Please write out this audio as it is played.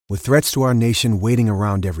With threats to our nation waiting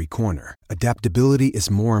around every corner, adaptability is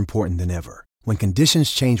more important than ever. When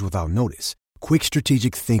conditions change without notice, quick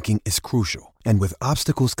strategic thinking is crucial. And with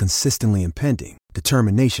obstacles consistently impending,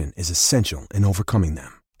 determination is essential in overcoming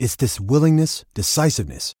them. It's this willingness,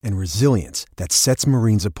 decisiveness, and resilience that sets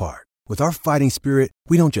Marines apart. With our fighting spirit,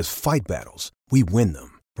 we don't just fight battles, we win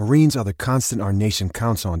them. Marines are the constant our nation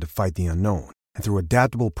counts on to fight the unknown. And through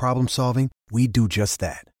adaptable problem solving, we do just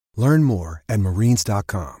that. Learn more at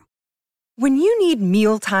marines.com. When you need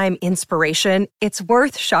mealtime inspiration, it's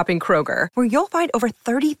worth shopping Kroger, where you'll find over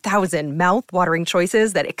 30,000 mouth-watering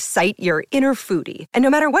choices that excite your inner foodie. And no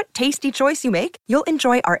matter what tasty choice you make, you'll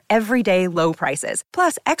enjoy our everyday low prices,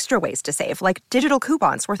 plus extra ways to save, like digital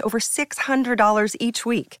coupons worth over $600 each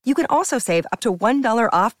week. You can also save up to $1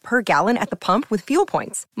 off per gallon at the pump with fuel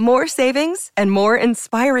points. More savings and more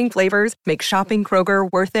inspiring flavors make shopping Kroger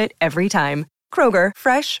worth it every time. Kroger,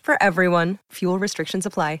 fresh for everyone. Fuel restrictions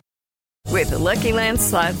apply. With the Lucky Land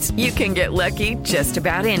Slots, you can get lucky just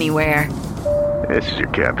about anywhere. This is your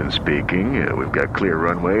captain speaking. We've got clear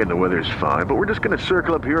runway and the weather's fine, but we're just going to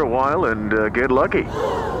circle up here a while and get lucky.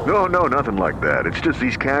 No, nothing like that. It's just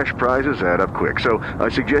these cash prizes add up quick. So I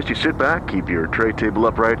suggest you sit back, keep your tray table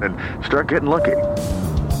upright, and start getting lucky.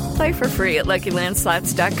 Play for free at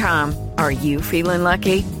LuckyLandSlots.com. Are you feeling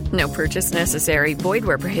lucky? No purchase necessary. Void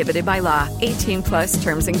where prohibited by law. 18 plus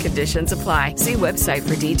terms and conditions apply. See website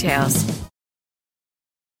for details.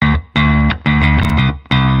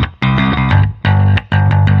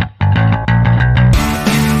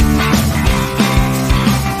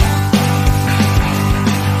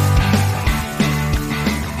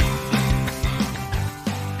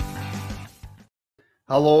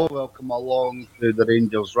 Hello, welcome along to the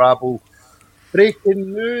Rangers Rabble.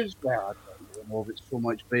 Breaking news. Well, I don't know if it's so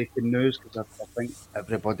much breaking news because I think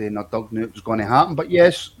everybody in their dug knew it was going to happen. But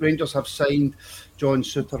yes, Rangers have signed John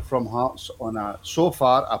Souttar from Hearts on so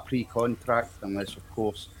far a pre-contract, unless of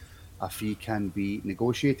course a fee can be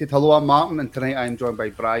negotiated. Hello, I'm Martin, and tonight I'm joined by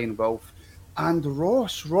Brian, Wilf, and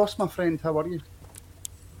Ross. Ross, my friend, how are you?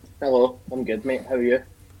 Hello, I'm good, mate. How are you?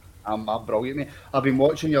 I'm brilliant, mate. I've been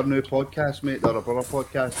watching your new podcast, mate, the Brother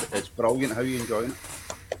podcast. It's brilliant. How are you enjoying it?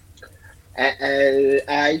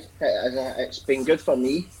 It's been good for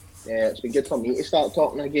me. It's been good for me to start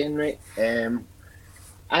talking again, right?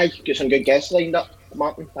 I got some good guests lined up,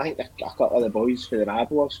 Martin. I think a couple of the boys for the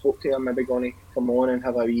Rabble I've spoke to are maybe going to come on and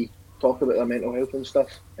have a wee talk about their mental health and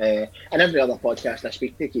stuff. And every other podcast I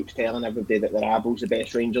speak to keeps telling everybody that the Rabble's the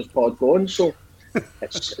best Rangers pod going, so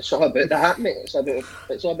it's all about that, mate. It's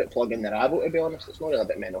all about plugging the Rabble, to be honest. It's not really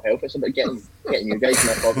about mental health. It's about getting you guys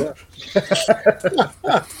more popular.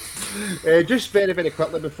 Just very, very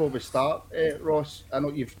quickly before we start, Ross, I know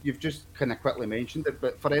you've just kind of quickly mentioned it,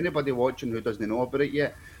 but for anybody watching who doesn't know about it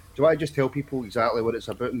yet, do you want to just tell people exactly what it's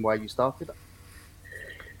about and why you started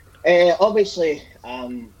it? Obviously,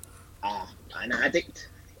 I'm an addict,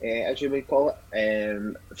 as you would call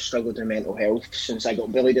it. I've struggled with mental health since I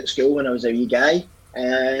got bullied at school when I was a wee guy,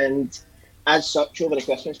 and as such, over the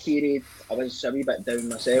Christmas period, I was a wee bit down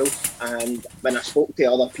myself. And when I spoke to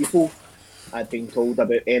other people, I'd been told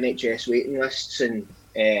about NHS waiting lists, and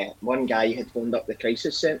one guy had phoned up the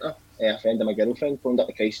crisis centre. A friend of my girlfriend phoned up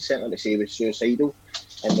the crisis centre to say he was suicidal,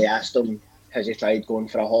 and they asked him, has he tried going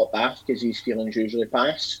for a hot bath because his feelings usually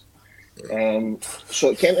pass. So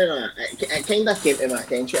it kind of came to my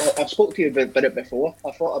attention. I've spoken to you about it before.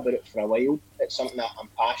 I thought about it for a while. It's something that I'm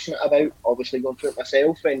passionate about, obviously going through it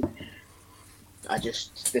myself, and I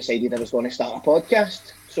just decided I was going to start a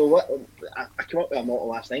podcast. So I came up with a motto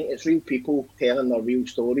last night. It's real people telling their real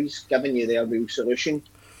stories, giving you their real solution,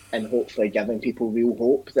 and hopefully giving people real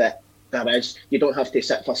hope that you don't have to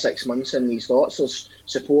sit for 6 months in these thoughts. There's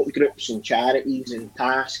support groups and charities and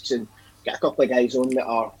tasks, and get a couple of guys on that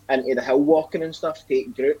are into the hill walking and stuff,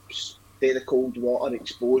 take groups, do the cold water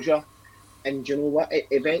exposure. And you know what?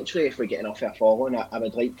 Eventually, if we get enough of a following, I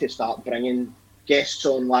would like to start bringing guests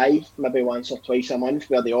on live, maybe once or twice a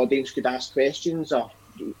month, where the audience could ask questions or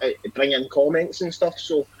bring in comments and stuff.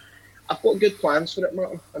 So I've got good plans for it,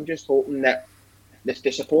 Martin. I'm just hoping that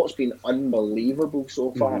the support's been unbelievable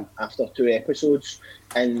so far after 2 episodes.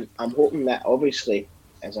 And I'm hoping that, obviously,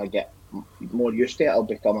 as I get more used to it, I'll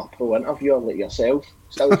become a pro interviewer like yourself.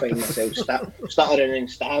 Still find myself stuttering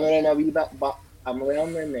and stammering a wee bit, but I'm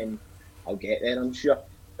learning and I'll get there, I'm sure.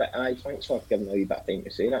 But thanks for giving me a wee bit of time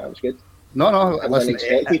to say that. It was good. No, I wasn't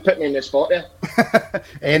expecting. Put me in the spot there.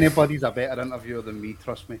 Anybody's a better interviewer than me,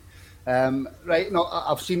 trust me. Right, no,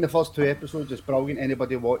 I've seen the first 2 episodes. It's brilliant.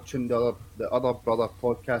 Anybody watching the other Brother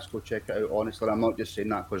podcast, go check it out. Honestly, I'm not just saying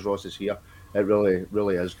that because Ross is here. It really,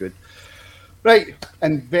 really is good. Right,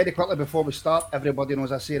 and very quickly before we start, everybody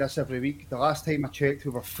knows I say this every week. The last time I checked,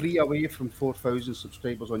 we were 3 away from 4,000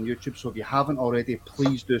 subscribers on YouTube. So if you haven't already,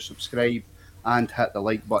 please do subscribe and hit the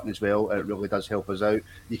like button as well. It really does help us out.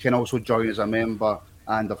 You can also join as a member,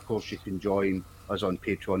 and of course, you can join us on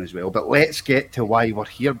Patreon as well. But let's get to why we're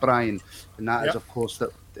here, Brian. And that is, of course,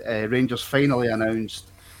 that Rangers finally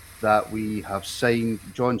announced that we have signed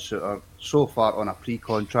John Souttar so far on a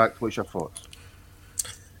pre-contract. What's your thoughts?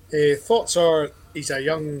 Thoughts are he's a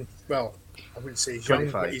young, well, I wouldn't say he's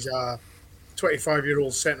 25. Young, but he's a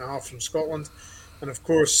 25-year-old centre-half from Scotland. And of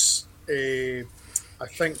course, I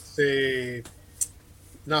think the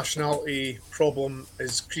nationality problem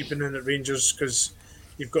is creeping in at Rangers because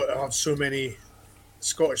you've got to have so many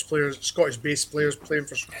Scottish-based players playing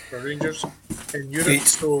for Rangers in Europe. 8.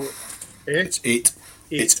 So, It's 8.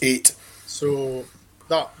 It's 8. So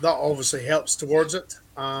that obviously helps towards it.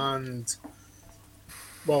 And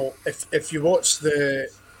well, if you watch the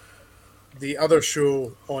other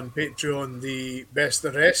show on Patreon, the Best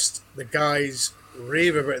of the Rest, the guys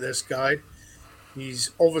rave about this guy.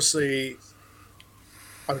 He's obviously,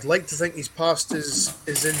 I would like to think he's past his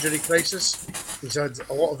injury crisis. He's had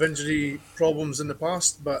a lot of injury problems in the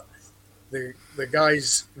past, but the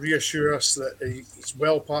guys reassure us that he's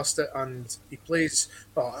well past it, and he plays.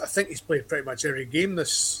 Well, I think he's played pretty much every game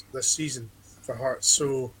this season for Hearts.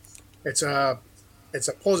 So it's a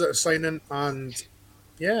positive signing, and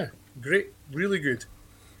yeah, great, really good.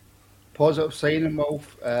 Positive signing,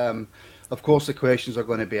 Wolf. Of course, the questions are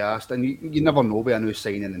going to be asked, and you never know with a new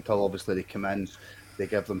signing until obviously they come in, they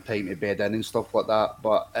give them time to bed in and stuff like that.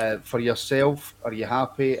 But for yourself, are you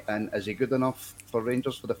happy, and is he good enough for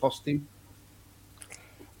Rangers for the first team?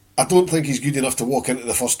 I don't think he's good enough to walk into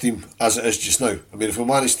the first team as it is just now. I mean, if we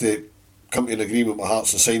managed to come to an agreement with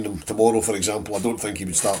Hearts and sign him tomorrow, for example, I don't think he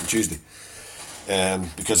would start on Tuesday.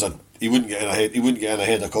 Because he wouldn't get in ahead. He wouldn't get in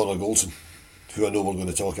ahead of Conor Goldson, who I know we're going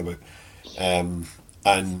to talk about, and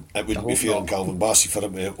it wouldn't be fair on Calvin Bassey for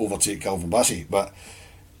him to overtake Calvin Bassey. But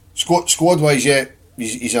squad wise, yeah,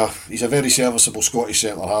 he's a very serviceable Scottish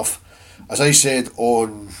centre half. As I said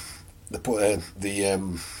on the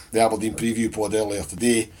Aberdeen preview pod earlier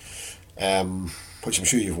today, which I'm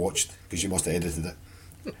sure you've watched because you must have edited it.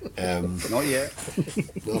 Not yet.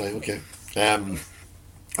 All right, okay.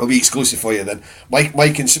 I'll be exclusive for you then. My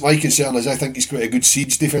concern is I think he's quite a good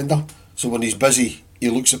siege defender. So when he's busy, he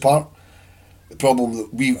looks the part. The problem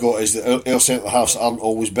that we've got is that our centre halves aren't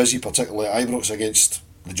always busy, particularly at Ibrox against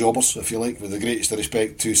the jobbers, if you like, with the greatest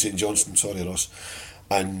respect to St Johnstone. Sorry, Ross.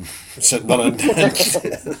 And St Mirren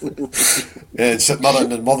and St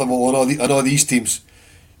Mirren and Motherwell and all these teams.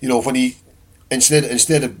 You know, when he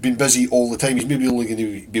instead of being busy all the time, he's maybe only going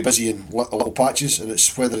to be busy in little patches, and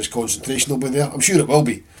it's whether his concentration will be there. I'm sure it will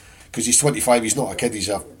be, because he's 25. He's not a kid. He's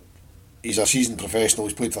a seasoned professional.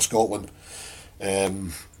 He's played for Scotland.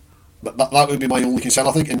 But that would be my only concern.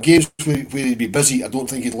 I think in games where he'd be busy, I don't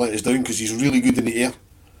think he'd let us down because he's really good in the air,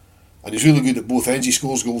 and he's really good at both ends. He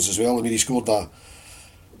scores goals as well. I mean, he scored a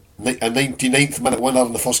 99th minute winner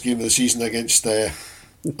in the first game of the season against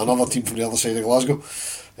another team from the other side of Glasgow,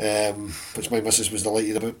 which my missus was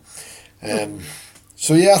delighted about.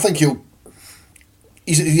 So yeah, I think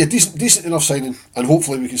he's a decent enough signing, and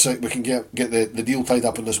hopefully we can get the deal tied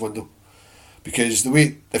up in this window. Because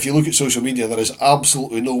if you look at social media, there is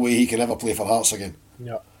absolutely no way he can ever play for Hearts again.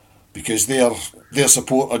 Yeah. Because their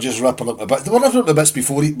support are just ripping him to bits. They were ripping him to bits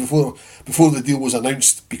before the deal was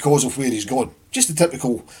announced because of where he's gone. Just the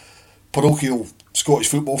typical parochial Scottish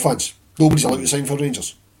football fans. Nobody's allowed to sign for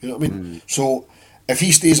Rangers. You know what I mean? So if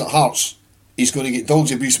he stays at Hearts, he's going to get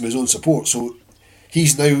dogs abuse from his own support. So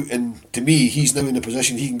he's now in the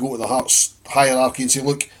position he can go to the Hearts hierarchy and say,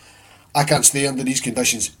 look, I can't stay under these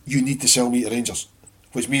conditions. You need to sell me to Rangers,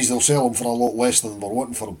 which means they'll sell him for a lot less than we're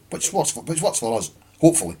wanting for him, which works for us,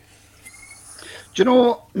 hopefully. Do you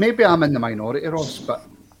know, maybe I'm in the minority, Ross, but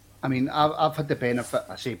I mean, I've had the benefit,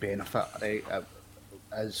 right?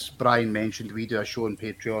 As Brian mentioned, we do a show on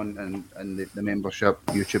Patreon and the membership,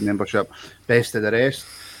 YouTube membership, Best of the Rest.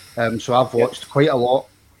 So I've watched quite a lot of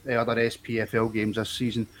the other SPFL games this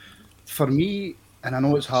season. For me, and I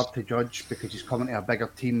know it's hard to judge because he's coming to a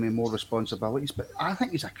bigger team with more responsibilities, but I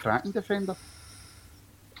think he's a cracking defender.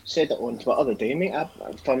 Said it on Twitter the day, mate.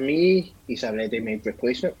 For me, he's a ready-made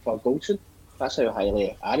replacement for Goldson. That's how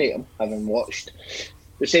highly I rate him, having watched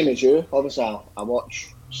the same as you. Obviously, I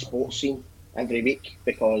watch Sports Scene every week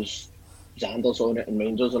because Xander's on it and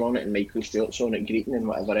Rangers are on it and Michael Stewart's on it, Greeting and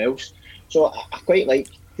whatever else. So I quite like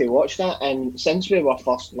to watch that. And since we were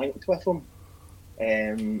first linked with him,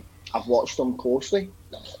 I've watched him closely.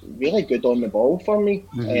 Really good on the ball for me,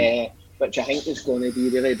 which I think is going to be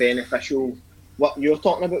really beneficial what you're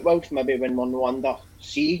talking about, Wilf, maybe when we're no under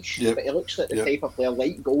siege. Yep. But he looks like the Yep. type of player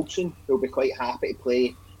like Goldson who'll be quite happy to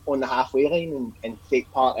play on the halfway line and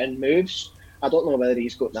take part in moves. I don't know whether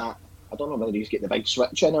he's got that. I don't know whether he's got the big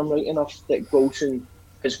switch in him right enough that Goldson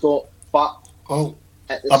has got. But Well,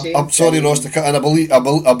 at the same I'm sorry, time, Ross, to cut in.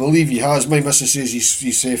 I believe he has. My missus says he's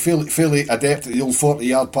fairly adept at the old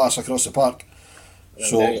 40-yard pass across the park.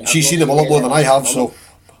 So I've she's not seen him a seen lot more any than of I that. have. So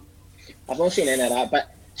I've not seen any of that.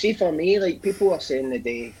 But see, for me, like people are saying the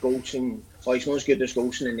day Goldson, oh, he's not as good as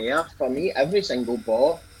Goldson in the air. For me, every single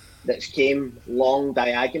ball that's came long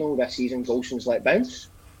diagonal this season, Golson's let bounce.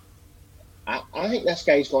 I think this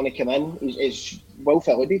guy's going to come in. He's Wilf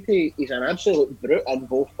alluded to. He's an absolute brute in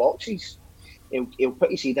both boxes. He'll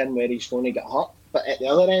put his head in where he's going to get hurt, but at the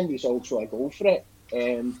other end, he's also a goal threat.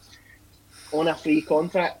 On a free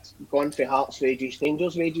contract, gone for Hearts wages,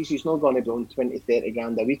 Rangers wages, he's not going to be on 20-30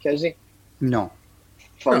 grand a week, is he? No.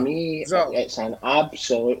 For me, it's an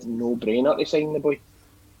absolute no-brainer to sign the boy.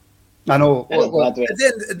 I know. At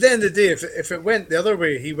the end of the day, if it went the other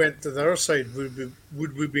way, he went to the other side,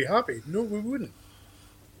 would we be happy? No, we wouldn't.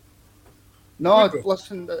 No,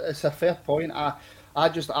 listen, it's a fair point. I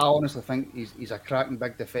honestly think he's a cracking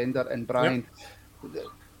big defender. And Brian,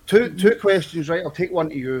 two questions, right? I'll take one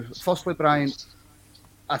to you. Firstly, Brian,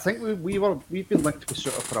 I think we've been linked with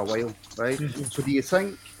Souttar for a while, right? Mm-hmm. So do you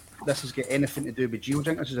think this has got anything to do with Gio? Do you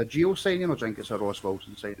think this is a Gio signing, or do you think it's a Ross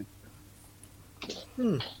Wilson signing?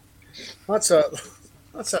 That's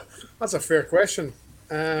a fair question.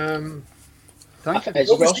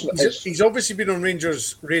 He's obviously been on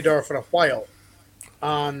Rangers' radar for a while,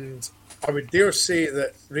 and I would dare say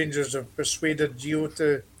that Rangers have persuaded Gio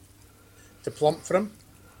to plump for him.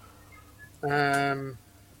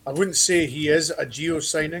 I wouldn't say he is a Gio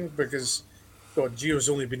signing because Gio's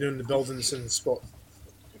only been in the building since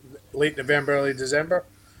late November, early December.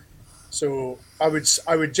 So I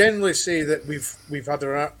would generally say that we've had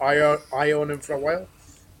our eye on him for a while,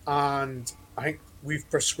 and I think we've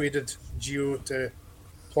persuaded Gio to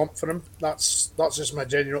plump for him. That's just my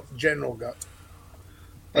general gut.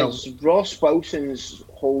 It's Ross Wilson's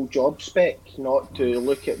whole job spec not to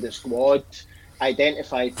look at the squad,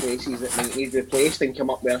 identify places that might need replaced, and come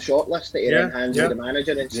up with a short list that he then hands to the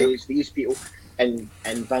manager and says these people. And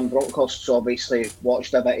Van Bronckhorst's obviously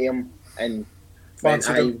watched a bit of him and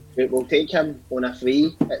we'll take him on a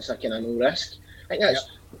free. It's a kind of no risk. I think that's,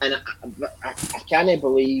 and I can't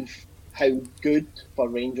believe how good for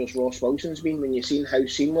Rangers Ross Wilson's been when you've seen how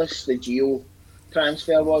seamless the Gio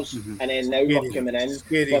transfer was, and then now we're coming in.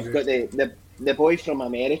 We've got the boy from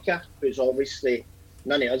America, who's obviously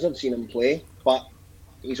none of us have seen him play, but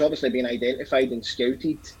he's obviously been identified and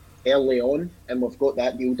scouted early on, and we've got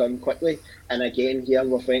that deal done quickly. And again, here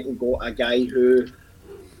we've went and got a guy who,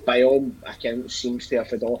 by all accounts, seems to have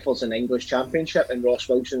had offers in the English Championship, and Ross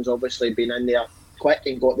Wilson's obviously been in there quick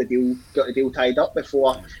and got the deal tied up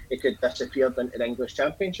before he could disappear into the English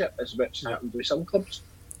Championship, as which happened with some clubs.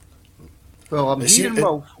 Well, I'm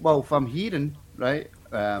hearing, right,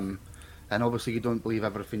 and obviously you don't believe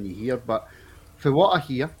everything you hear, but for what I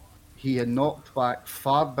hear, he had knocked back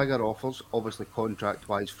far bigger offers, obviously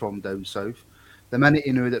contract-wise, from down south. The minute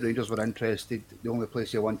he knew that Rangers were interested, the only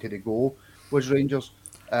place he wanted to go was Rangers.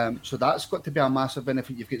 So that's got to be a massive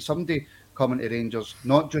benefit. You've got somebody coming to Rangers,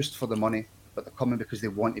 not just for the money, but they're coming because they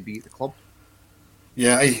want to be at the club.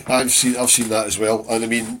 Yeah, I've seen that as well. And I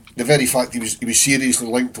mean, the very fact he was seriously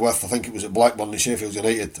linked with, I think it was at Blackburn and Sheffield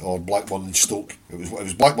United, or Blackburn and Stoke. It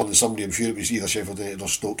was Blackburn and somebody. I'm sure it was either Sheffield United or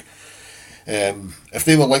Stoke.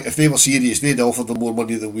 If they were serious, they'd offered them more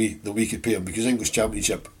money than we could pay them, because English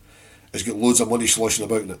Championship has got loads of money sloshing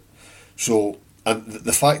about in it. So, and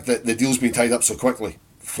the fact that the deal's been tied up so quickly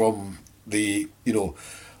from the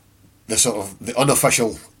sort of the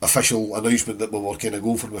official announcement that we were kind of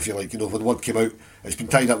going for, if you like, when word came out, it's been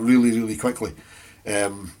tied up really, really quickly. I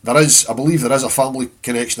believe there is a family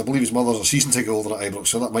connection. I believe his mother's a season ticket holder at Ibrox,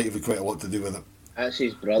 so that might have quite a lot to do with it. That's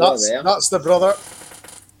his brother. That's the brother.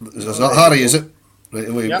 Is that Harry? Is it? Right.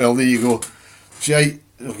 Yep. Well, there you go. See,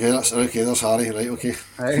 that's Harry. Right. Okay.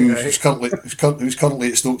 Who's currently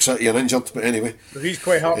at Stoke City and injured, but anyway. But he's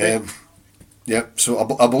quite happy. Yeah, so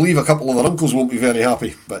I believe a couple of their uncles won't be very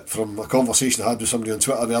happy, but from a conversation I had with somebody on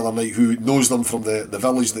Twitter the other night who knows them from the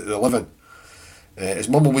village that they live in, his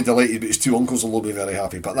mum will be delighted, but his two uncles will not be very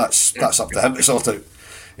happy. But that's up to him to sort out,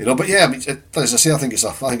 But yeah, I mean, as I say, I think it's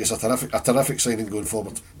a terrific signing going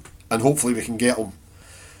forward, and hopefully we can get him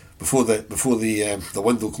before the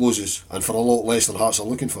window closes, and for a lot less than Hearts are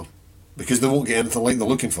looking for, because they won't get anything like they're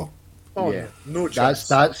looking for. Oh yeah, no chance.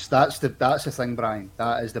 That's the thing, Brian.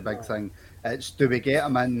 That is the big thing. It's, do we get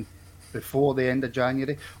him in before the end of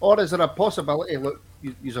January? Or is there a possibility, look,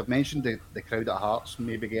 you have mentioned the crowd at Hearts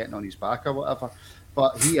maybe getting on his back or whatever,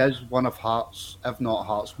 but he is one of Hearts, if not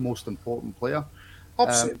Hearts' most important player.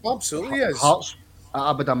 Absolutely is. Hearts,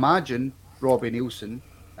 I would imagine Robbie Nielsen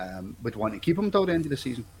would want to keep him till the end of the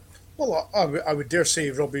season. Well, I would dare say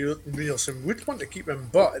Robbie Nielsen would want to keep him,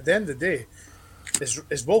 but at the end of the day,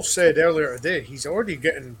 as Wolf said earlier today, he's already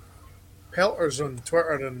getting pelters on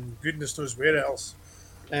Twitter and goodness knows where else.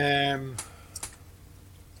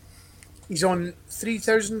 He's on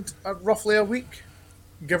 3,000 roughly a week,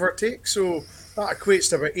 give or take. So that equates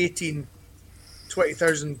to about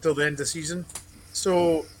 20,000 till the end of the season.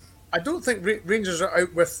 So I don't think Rangers are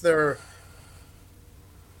out with their.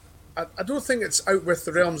 I don't think it's out with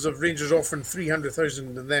the realms of Rangers offering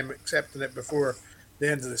 300,000 and them accepting it before the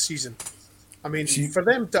end of the season. I mean, for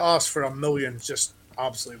them to ask for $1 million is just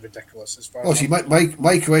absolutely ridiculous. As far as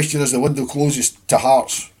my question as the window closes to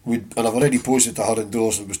Hearts, and I've already posed it to her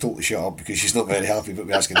indoors and was told to shut up because she's not very happy about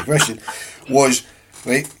me asking the question, was,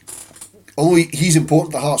 right, although he's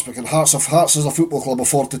important to Hearts, but can Hearts as a football club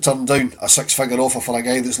afford to turn down a 6-figure offer for a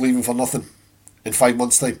guy that's leaving for nothing in 5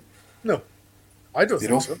 months' time? No, I don't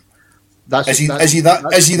think so. Is he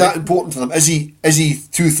that important to them? Is he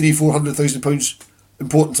 £200,000-400,000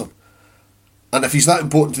 important to them? And if he's that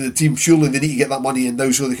important to the team, surely they need to get that money in now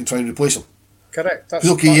so they can try and replace him. Correct. They've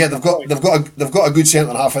got a good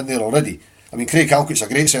centre half in there already. I mean, Craig Halkett's a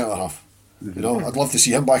great centre half. Mm-hmm. You know, I'd love to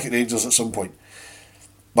see him back at Rangers at some point.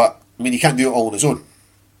 But I mean, he can't do it all on his own.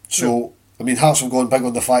 So I mean, Hearts have gone big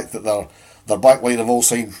on the fact that their back line have all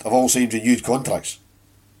signed renewed contracts.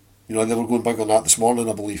 You know, they were going big on that this morning,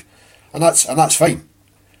 I believe, and that's fine.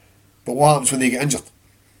 But what happens when they get injured?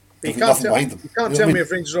 You can't tell me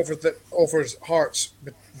if Rangers offers Hearts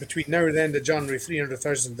between now and the end of January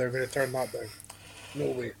 300,000, they're going to turn that down.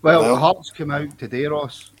 No way. Well, Hearts came out today,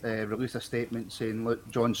 Ross, released a statement saying, look,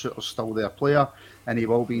 John Souttar's still their player and he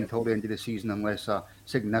will be until the end of the season unless a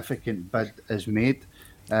significant bid is made.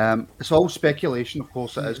 It's all speculation, of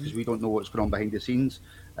course it is, because we don't know what's going on behind the scenes.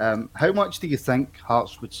 How much do you think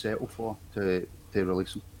Hearts would settle for to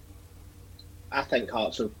release him? I think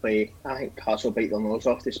Hearts will bite their nose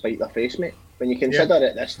off to spite their face, mate. When you consider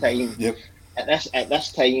at this time, at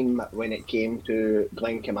this time when it came to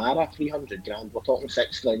Glenn Kamara, 300 grand, we're talking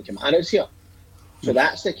 6 Glenn Kamaras here. So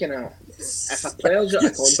that's the kind of, if a player's got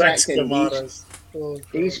a contract in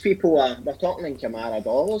these people we're talking in Kamara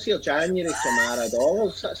dollars here, January Kamara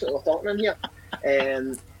dollars. That's what we're talking in here.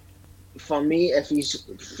 For me, I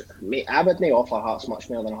wouldn't offer Hearts much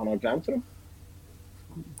more than 100 grand for him.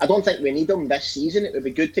 I don't think we need him this season. It would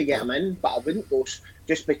be good to get him in, but I wouldn't go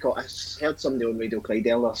just because I heard somebody on Radio Clyde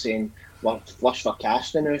earlier saying we're flush for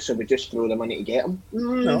cash now, so we just throw the money to get him.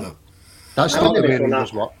 No, that's not the way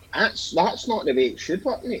Rangers work. That's not the way it should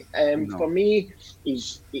work, mate. For me,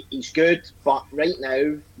 he's good, but right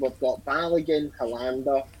now we've got Balogun,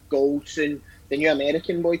 Hollander, Goldson. The new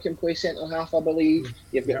American boy can play centre half, I believe.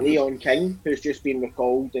 You've got Leon King, who's just been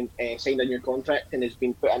recalled and signed a new contract and has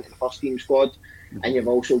been put into the first team squad. And you've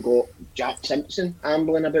also got Jack Simpson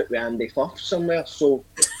ambling about with Andy Fuff somewhere. So,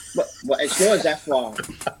 but it's not as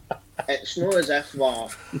if we're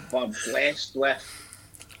blessed with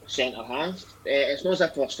centre half. It's not as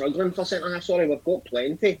if we're struggling for centre half. Sorry, we've got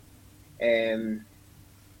plenty.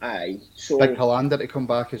 So big Hollander to come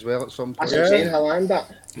back as well at some point. That's what I'm saying, Hollander.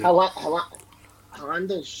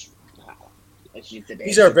 Hollander's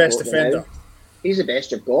he's our best defender. Now. He's the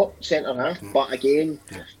best you've got, centre half. But again,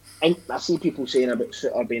 I see people saying about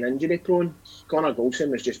Souttar being injury prone. Connor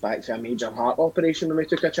Goldson was just back to a major heart operation when we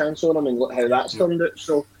took a chance on him, and look how that's turned out.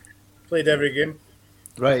 So played every game.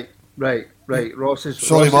 Right. Ross's.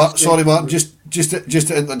 Sorry, Martin. Just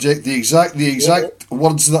to interject, the exact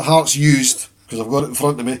words that Hearts used, because I've got it in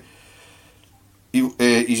front of me.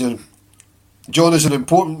 John is an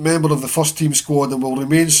important member of the first team squad and will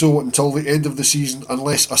remain so until the end of the season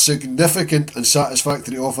unless a significant and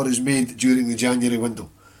satisfactory offer is made during the January window.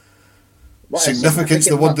 Significant's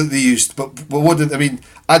the word that they used, but what did I mean?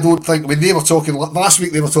 I don't think. I mean, they were talking last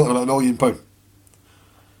week. They were talking about £1 million.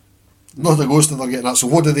 Not a ghost of they're getting that. So,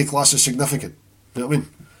 what do they class as significant? You know what I mean?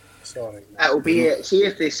 Sorry. It'll be see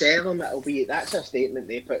if they sell them. That's a statement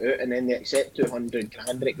they put out, and then they accept 200 grand,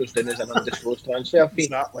 and it goes down as an undisclosed transfer fee.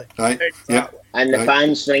 Exactly. Right. Yeah. And the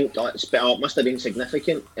fans think it must have been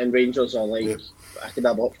significant, and Rangers are like, I could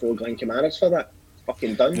have bought 4 Glenn Kamaras for that.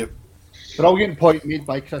 Fucking done. Yep. Brilliant point made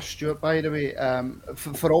by Chris Stewart, by the way.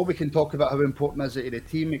 For all we can talk about how important is it to the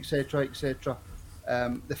team, etc., etc.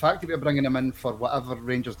 The fact that we're bringing him in for whatever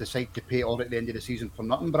Rangers decide to pay, or at the end of the season for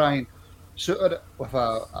nothing, Brian, Souttar with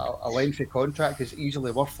a lengthy contract is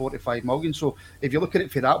easily worth 45 million. So if you look at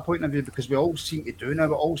it from that point of view, because we all seem to do now,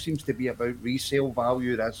 it all seems to be about resale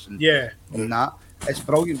value, this and that. It's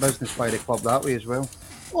brilliant business by the club that way as well.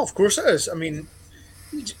 Well, of course it is. I mean,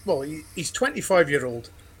 he's 25-year-old.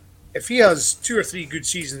 If he has 2 or 3 good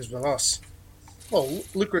seasons with us, well,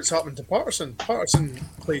 look what's happened to Patterson. Patterson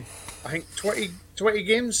played, I think, 20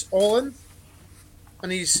 games all in,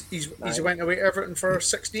 and he's went away to Everton for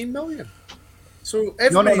 16 million. So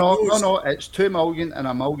everybody knows... No, it's 2 million and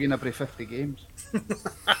 $1 million every 50 games.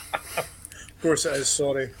 Of course it is.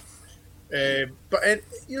 Sorry, but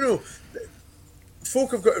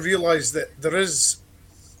folk have got to realise that there is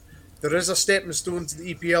a stepping stone to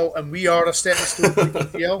the EPL, and we are a stepping stone to the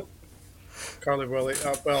EPL. Carly Willie,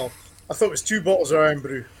 well, I thought it was 2 bottles of Iron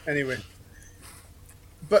Brew anyway.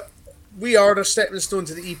 But we are a stepping stone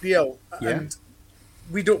to the EPL, and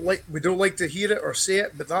we don't like to hear it or say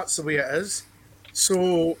it, but that's the way it is.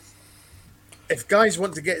 So if guys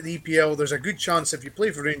want to get to the EPL, there's a good chance if you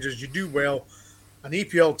play for Rangers, you do well, an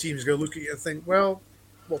EPL team's going to look at you and think, well,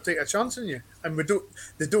 we'll take a chance on you, and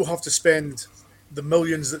they don't have to spend the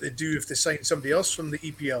millions that they do if they sign somebody else from the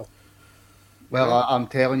EPL. Well, I'm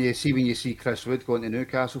telling you, see when you see Chris Wood going to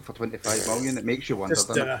Newcastle for 25 million, it makes you wonder,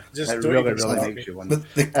 doesn't it? It really makes you wonder.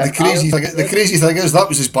 But the crazy thing is that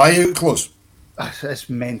was his buyout clause. It's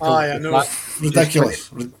mental. I know. Ridiculous.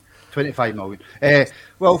 25 million.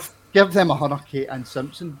 Well, give them 100 Kate and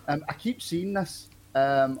Simpson. I keep seeing this.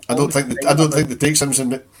 I don't think they take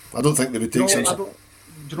Simpson. I don't think they would take Simpson.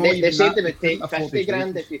 They said they would take 50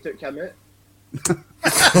 grand if you took him out.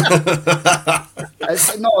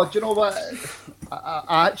 No, do you know what?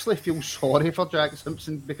 I actually feel sorry for Jack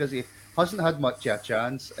Simpson because he hasn't had much of a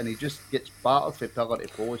chance and he just gets battered from pillar to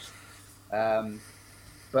post.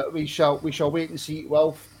 But we shall wait and see.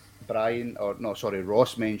 Wilf,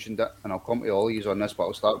 Ross mentioned it, and I'll come to all of you on this, but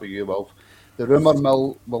I'll start with you, Wilf. The rumour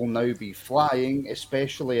mill will now be flying,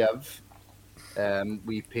 especially if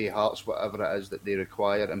we pay Hearts whatever it is that they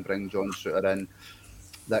require and bring John Souttar in,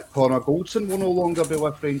 that Connor Goldson will no longer be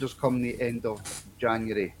with Rangers come the end of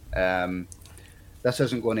January. This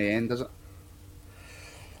isn't going to end, is it?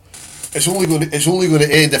 It's only going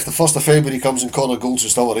to end if the 1st of February comes and Connor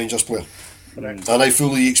Goldson's still a Rangers player. Correct. And I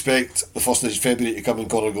fully expect the 1st of February to come and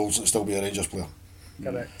Connor Goldson still be a Rangers player.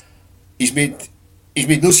 Correct. He's made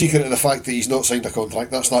no secret of the fact that he's not signed a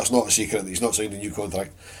contract. That's not a secret that he's not signed a new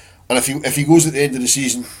contract. And if he goes at the end of the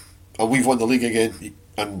season and we've won the league again,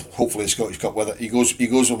 and hopefully the Scottish Cup with it, he goes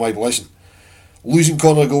with my blessing. Losing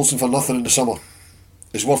Connor Goldson for nothing in the summer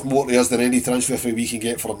is worth more to us than any transfer fee we can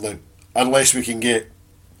get for him now, unless we can get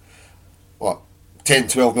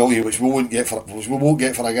 10-12 million, which we won't get for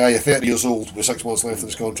a guy 30 years old with 6 months left in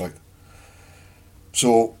his contract.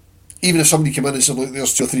 So even if somebody came in and said, look,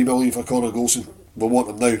 there's 2 or 3 million for Connor Goldson, we want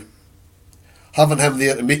him now, having him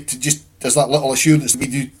there there's that little assurance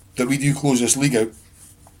that we do close this league out,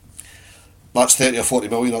 that's 30 or 40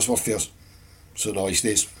 million that's worth to us. So no, he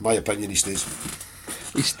stays. In my opinion, he stays.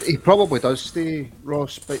 He probably does stay,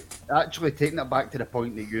 Ross, but actually taking it back to the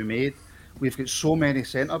point that you made, we've got so many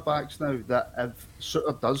centre-backs now that if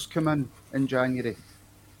Souttar does come in January,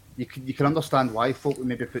 you can understand why folk would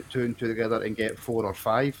maybe put 2 and 2 together and get 4 or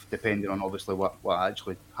 5, depending on obviously what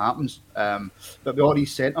actually happens. But with all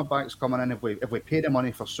these centre-backs coming in, if we pay the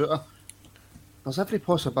money for Souttar, there's every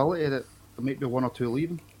possibility that there might be 1 or 2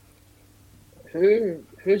 leaving.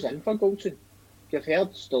 Who's in for Goldson? You've heard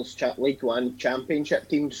there's League One Championship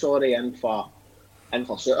teams, in for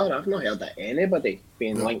Souttar. I've not heard of anybody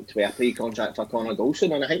being linked with a pre-contract for Connor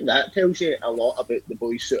Goldson, and I think that tells you a lot about the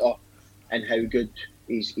boy Souttar and how good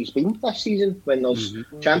he's been this season. When there's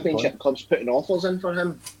Championship clubs putting offers in for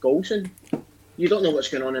him, Goldson, you don't know what's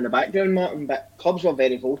going on in the background, Martin, but clubs were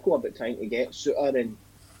very vocal about trying to get Souttar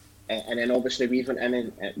and then obviously we went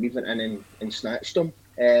in and snatched him.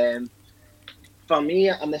 For me,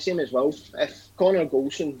 I'm the same as well. If Connor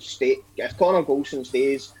Goldson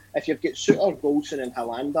stays, if you've got Souttar, Goldson and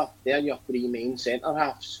Hollander, they're your 3 main centre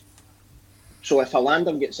halves. So if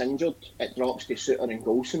Hollander gets injured, it drops to Souttar and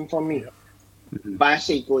Goldson for me. Yep.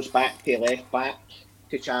 Bassey goes back to left back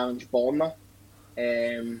to challenge Borna.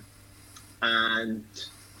 And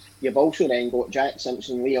you've also then got Jack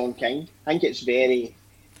Simpson, Leon King. I think it's very,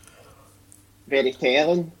 very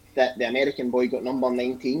telling that the American boy got number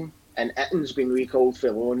 19 and Itten's been recalled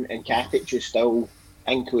for loan and Katic is still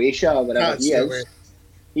in Croatia or wherever he is.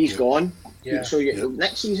 He's gone. Yeah. So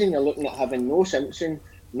next season you're looking at having no Simpson,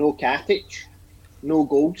 no Katic, no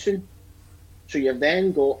Goldson. So you've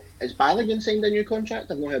then got, is Balogun signed a new contract?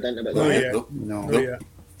 I've not heard anything about that. No.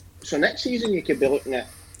 So next season you could be looking at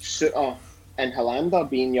Souttar, and Hollander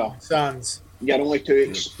being your Sands. You're only too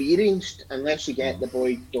experienced unless you get the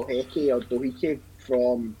boy Doheke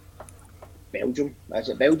from Belgium. Is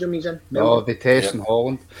it Belgium he's in? No, Vitesse in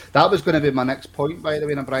Holland. That was going to be my next point, by the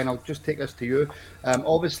way, and Brian, I'll just take this to you.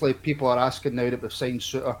 Obviously, people are asking now that we've signed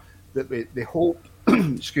Souttar that they hope,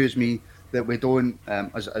 excuse me, that we don't,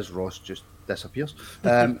 as Ross just disappears,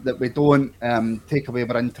 that we don't take away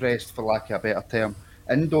our interest, for lack of a better term,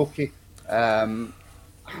 in Doki.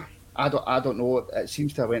 I don't know. It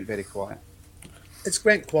seems to have went very quiet. It's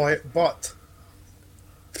went quiet, but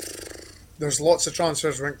there's lots of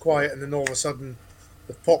transfers went quiet, and then all of a sudden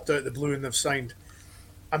they've popped out the blue and they've signed.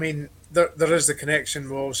 I mean, there is the connection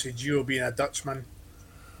with obviously Gio being a Dutchman.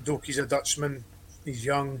 Doki's a Dutchman. He's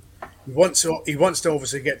young. He wants to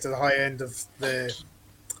obviously get to the high end of the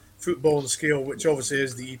footballing scale, which obviously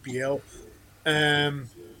is the EPL.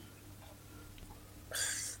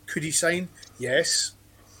 Could he sign? Yes.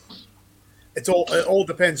 It all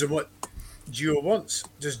depends on what Gio wants.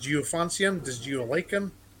 Does Gio fancy him? Does Gio like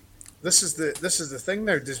him? This is the thing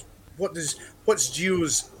now. What's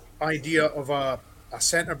Gio's idea of a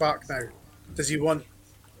centre back now? Does he want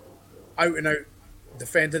out and out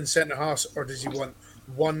defending centre halves, or does he want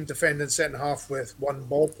one defending centre half with one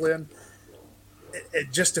ball playing?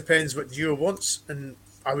 It just depends what Gio wants, and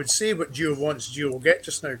I would say what Gio wants, Gio will get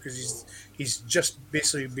just now, because he's just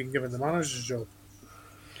basically been given the manager's job.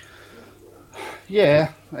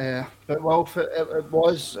 Yeah, but well, it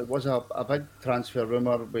was a big transfer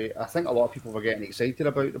rumour. I think a lot of people were getting excited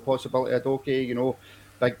about the possibility of Doki. You know,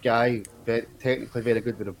 big guy, technically very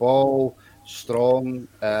good with the ball, strong.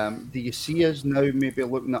 Do you see us now maybe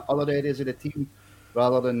looking at other areas of the team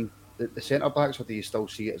rather than the centre backs, or do you still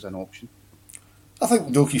see it as an option? I think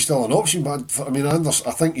Doki's still an option, but I mean, I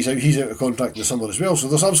think he's out of contract this summer as well, so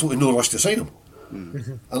there's absolutely no rush to sign him.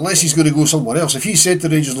 Mm-hmm. Unless he's going to go somewhere else. If he said to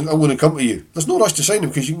Rangers, "Look, I'm going to come to you," there's no rush to sign him,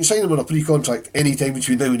 because you can sign him on a pre-contract any time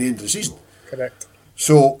between now and the end of the season. Correct.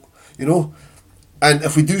 So, you know, and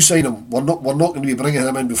if we do sign him, we're not going to be bringing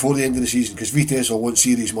him in before the end of the season, because Vitesse will want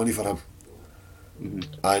serious money for him. Mm-hmm.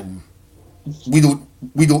 And we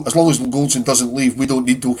don't. As long as Goldson doesn't leave, we don't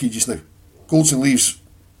need Doki just now. Goldson leaves,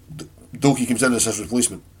 Doki comes in as his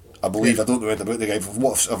replacement, I believe. Yeah. I don't know anything about the guy from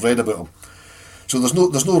what I've read about him. So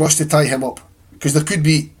there's no rush to tie him up, because there could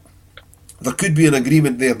be an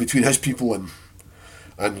agreement there between his people and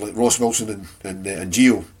like Ross Wilson and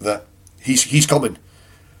Gio that he's coming,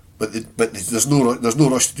 but there's no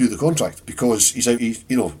rush to do the contract, because he's out.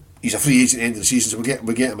 He's a free agent at the end of the season, so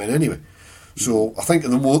we get him in anyway. So I think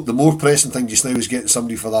the more pressing thing just now is getting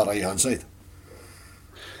somebody for that right hand side.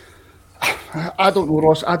 I don't know,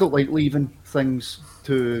 Ross. I don't like leaving things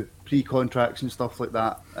to pre-contracts and stuff like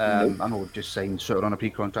that. I know we've just signed Souttar on a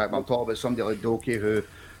pre-contract, but I'm talking about somebody like Doki who,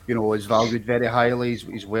 you know, is valued very highly.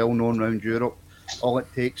 He's well known around Europe. All it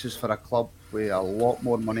takes is for a club with a lot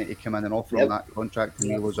more money to come in and offer him that contract,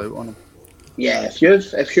 and he goes out on him. Yeah, if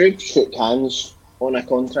you've shook hands on a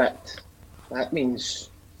contract, that means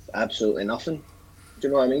absolutely nothing. Do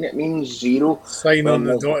you know what I mean? It means zero. Sign on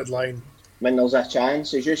the dotted line. When there's a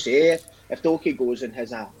chance, as you say, if Doki goes and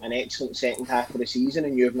has an excellent second half of the season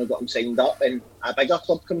and you've not got him signed up and a bigger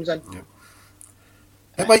club comes in,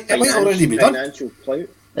 it might already be done. Clout.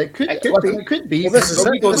 It could be. Well, this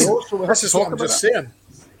is what I'm just saying.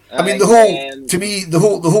 I mean, the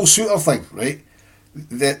whole Souttar thing, right?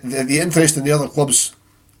 The interest in the other clubs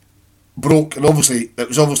broke, and obviously it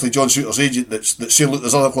was John Souttar's agent that's saying, look,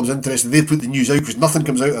 there's other clubs interested. They put the news out because nothing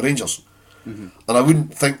comes out of Rangers. Mm-hmm. And I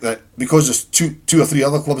wouldn't think that because there's two or three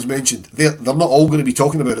other clubs mentioned, they're not all going to be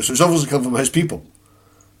talking about it. So it's obviously come from his people.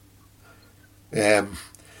 To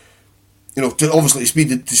speed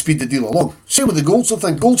the deal along. Same with the Goldson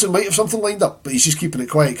thing. Goldson might have something lined up, but he's just keeping it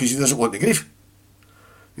quiet because he doesn't want the grief.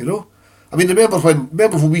 You know, I mean, remember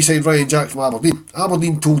when we signed Ryan Jack from Aberdeen?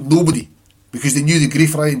 Aberdeen told nobody because they knew the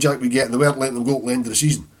grief Ryan Jack would get, and they weren't letting them go at the end of the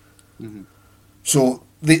season. Mm-hmm. So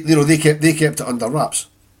they kept it under wraps.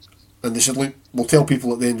 And they said, look, we'll tell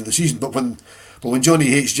people at the end of the season. But when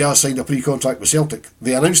Johnny H. Jazz signed a pre-contract with Celtic,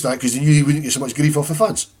 they announced that because they knew he wouldn't get so much grief off the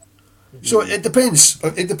fans. Mm-hmm. So it depends.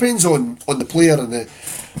 It depends on the player and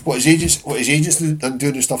what his agents do and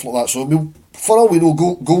doing and stuff like that. So I mean, for all we know,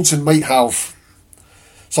 Goldson might have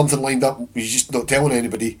something lined up. He's just not telling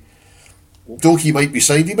anybody. Doki might be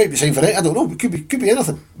signed. He might be signed for it. I don't know. It could be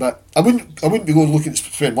anything. But I wouldn't be going looking to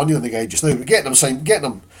spend money on the guy just now. But getting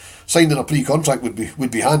him signed in a pre-contract would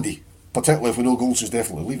be handy. Particularly if we know Goldson's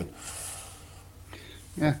definitely leaving.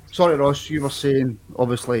 Yeah. Sorry, Ross, you were saying,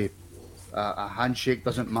 obviously, a handshake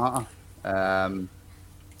doesn't matter. Do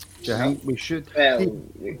you think we should?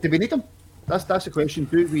 Do we need him? That's the question.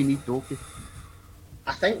 Do we need Doki?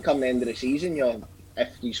 I think come the end of the season,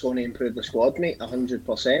 if he's going to improve the squad, mate,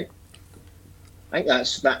 100%. I think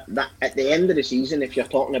that's that at the end of the season, if you're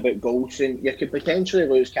talking about Goldson, you could potentially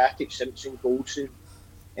lose Katic, Simpson, Goldson,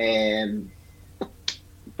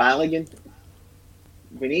 Balogun.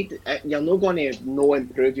 You're not going to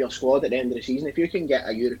improve your squad at the end of the season. If you can get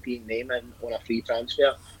a European name in on a free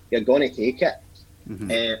transfer, you're going to take it.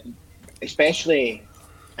 Especially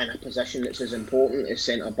in a position that's as important as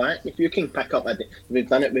centre back. If you can pick up we've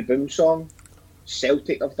done it with Boomsong,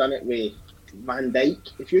 Celtic have done it with Van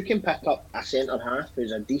Dijk. If you can pick up a centre half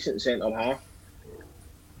who's a decent centre half,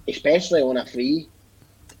 especially on a free,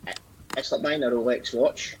 it's like buying a Rolex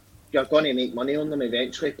watch. You're going to make money on them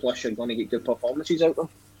eventually. Plus, you're going to get good performances out of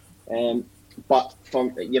them. But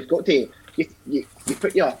you've got to you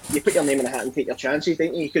put your name in the hat and take your chances,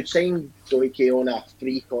 don't you? You could sign Doike on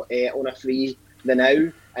a free the now,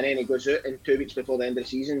 and then he goes out and 2 weeks before the end of the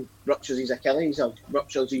season ruptures his Achilles or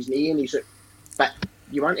ruptures his knee, and he's out. But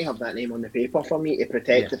you want to have that name on the paper for me to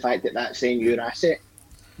protect the fact that that's saying your asset.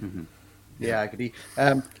 Yeah, I agree.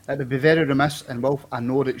 It would be very remiss, and Wolf, I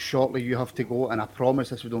know that shortly you have to go, and I promise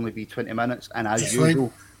this would only be 20 minutes, and as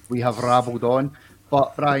usual, we have rabbled on.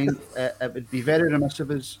 But Brian, it would be very remiss of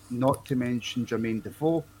us not to mention Jermaine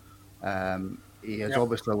Defoe. He has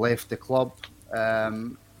obviously left the club.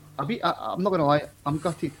 I'm not going to lie, I'm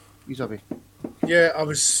gutted. He's away. Yeah,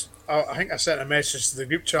 I think I sent a message to the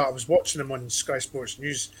group chat. I was watching him on Sky Sports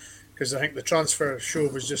News because I think the transfer show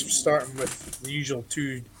was just starting with the usual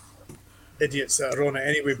two idiots that are on it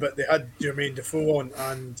anyway, but they had Jermaine Defoe on,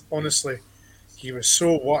 and honestly, he was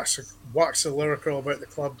so wax lyrical about the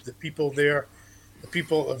club, the people there, the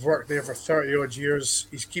people that have worked there for 30 odd years.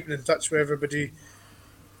 He's keeping in touch with everybody.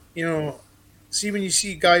 You know, see, when you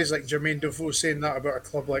see guys like Jermaine Defoe saying that about a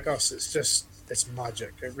club like us, it's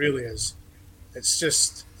magic. It really is. It's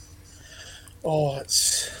just,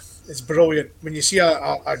 it's brilliant. When you see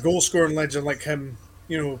a goal scoring legend like him,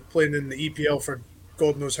 you know, playing in the EPL for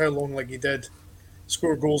God knows how long, like he did,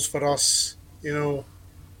 score goals for us, you know,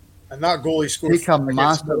 and that goal he scored. Take a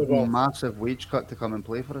massive wage cut to come and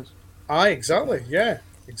play for us. Aye, exactly. Yeah,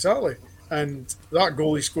 exactly. And that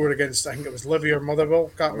goal he scored against, I think it was Livy or Motherwell.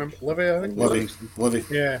 Can't remember. Livy, I think. Livy.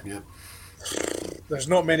 Yeah. There's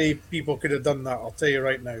not many people could have done that, I'll tell you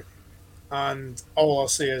right now. And all I'll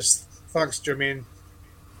say is, thanks, Jermaine.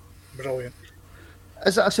 Brilliant.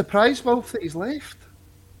 Is it a surprise, Wolf, that he's left?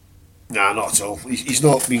 Nah, not at all. He's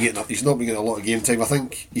not been getting a lot of game time. I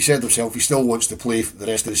think he said himself he still wants to play for the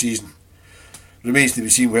rest of the season. Remains to be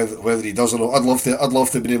seen whether he does or not. I'd love to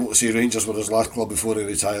have been able to say Rangers were his last club before he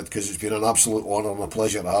retired, because it's been an absolute honour and a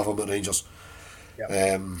pleasure to have him at Rangers. Yep.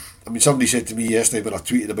 I mean, somebody said to me yesterday when I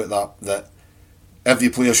tweeted about that every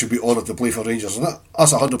player should be honoured to play for Rangers, and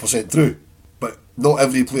that's 100% true. But not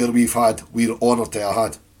every player we've had we're honoured to have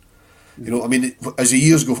had. You know, I mean, as the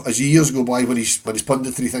years go by, when his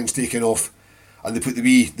punditry thing's taken off, and they put the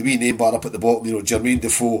wee name bar up at the bottom, you know, Jermaine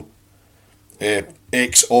Defoe,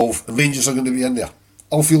 ex of Rangers are going to be in there.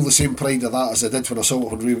 I'll feel the same pride of that as I did when I saw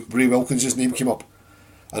it when Ray Wilkins' name came up,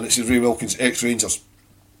 and it says Ray Wilkins, ex Rangers,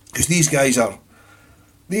 because these guys are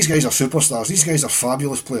superstars. These guys are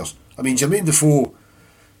fabulous players. I mean, Jermaine Defoe,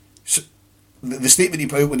 the statement he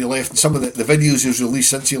put out when he left, and some of the videos he's released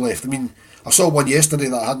since he left. I mean, I saw one yesterday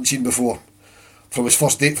that I hadn't seen before. From his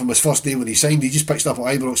first day when he signed, he just pitched up at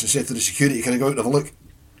Ibrox and said to the security, "Can I go out and have a look?"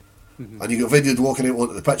 And he got videoed walking out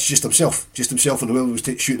onto the pitch, just himself and whoever was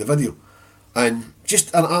shooting the video, and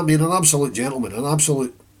an absolute gentleman, a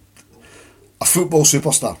football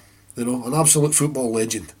superstar, you know, an absolute football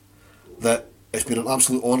legend. That it's been an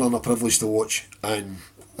absolute honour and a privilege to watch, and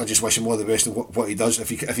I just wish him all the best in what he does. If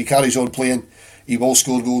he carries on playing, he will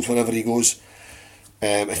score goals wherever he goes.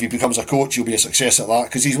 If he becomes a coach, he'll be a success at that,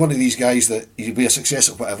 because he's one of these guys that he'll be a success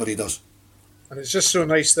at whatever he does. And it's just so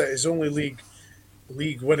nice that his only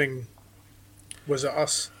league winning was at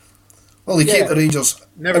us. Well, he came to Rangers.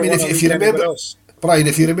 Never I mean, if you remember, else. Brian,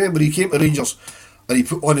 if you remember, he came to Rangers and he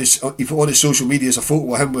put on his social media as a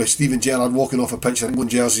photo of him with Steven Gerrard walking off a pitch in England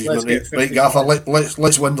jerseys. Right, Gaffer,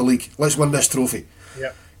 let's win the league. Let's win this trophy.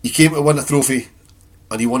 Yeah. He came to win the trophy,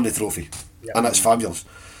 and he won the trophy, and that's fabulous.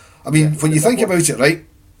 I mean, when you think about it, right,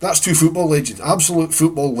 that's two football legends, absolute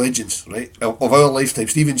football legends, right, of our lifetime,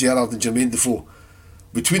 Steven Gerrard and Jermaine Defoe.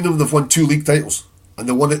 Between them, they've won 2 league titles, and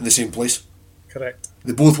they won it in the same place. Correct.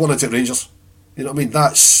 They both won it at Rangers. You know what I mean?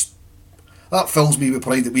 That fills me with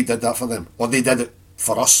pride that we did that for them, or they did it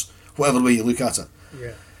for us, whatever way you look at it.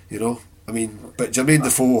 Yeah. You know, I mean, but Jermaine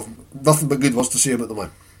Defoe, nothing but good words to say about the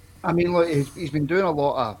man. I mean, look, he's been doing a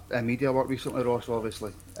lot of media work recently, Ross,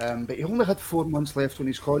 obviously. But he only had 4 months left on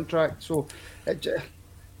his contract, so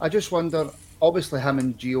I just wonder, obviously him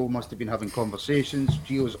and Gio must have been having conversations.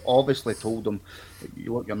 Gio's obviously told him,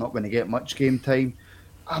 you're not going to get much game time.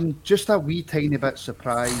 I'm just a wee tiny bit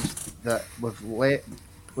surprised that we've let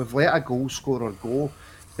a goal scorer go,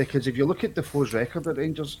 because if you look at Defoe's record at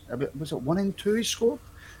Rangers, was it 1 and 2 he scored?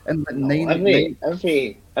 And every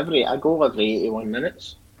a goal every 81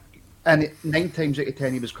 minutes. And 9 times out of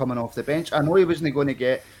 10 he was coming off the bench. I know he wasn't going to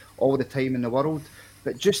get all the time in the world,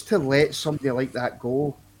 but just to let somebody like that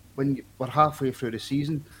go when we're halfway through the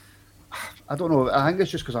season, I don't know. I think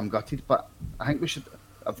it's just because I'm gutted, but I think we should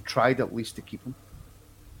have tried at least to keep him.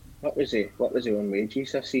 What was he on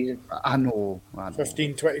wages this season? I know.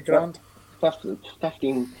 15, 20 grand?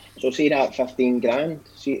 15. So see that 15 grand,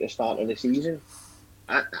 see at the start of the season.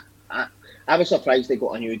 I was surprised they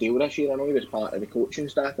got a new deal this year. I know he was part of the coaching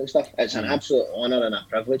staff and stuff. It's an absolute honour and a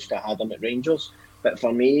privilege to have him at Rangers. But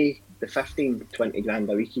for me, the 15, 20 grand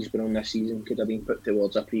a week he's been on this season could have been put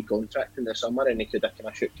towards a pre-contract in the summer, and he could have kind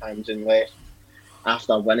of shook hands and left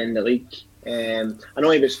after winning the league. I know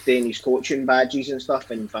he was doing his coaching badges and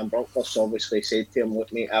stuff, and Van Bronckhorst obviously said to him,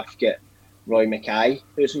 look mate, I've got Roy Mackay,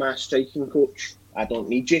 who's my striking coach. I don't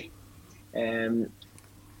need you.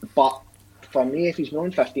 But for me, if he's been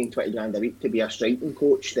on 15, 20 grand a week to be a striking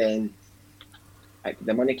coach, then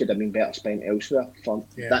the money could have been better spent elsewhere.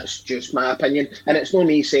 That's just my opinion. And it's not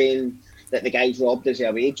me saying that the guy's robbed us of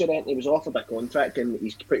a wage or anything. He was offered a contract and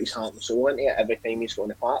he's put his heart and soul into it every time he's going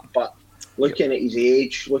to park. But looking at his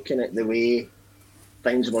age, looking at the way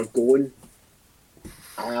things were going,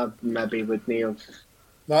 I maybe wouldn't have.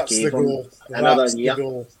 That's the goal. Another That's year. The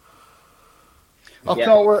goal. I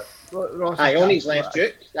thought what Ross. On his left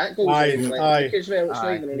foot. That goes on his left foot as well. It's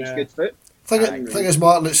not even on his good foot. Thing is,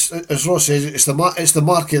 Martin, as Ross says, it's the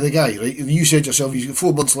mark of the guy, right? You said yourself, he's got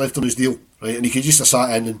 4 months left on his deal, right? And he could just have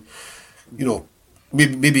sat in and, you know,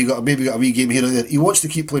 maybe got a wee game here and there. He wants to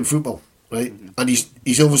keep playing football, right? Mm-hmm. And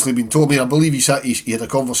he's obviously been told me. I believe he had a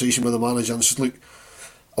conversation with the manager and said, "Look,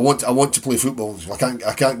 I want to play football. I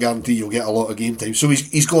can't guarantee you'll get a lot of game time." So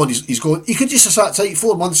he's gone. He's gone. He could just have sat tight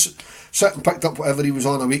 4 months, sat and picked up whatever he was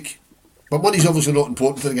on a week. But money's obviously not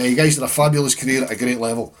important to the guy. The guy's had a fabulous career at a great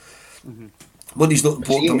level. Mm-hmm. Money's not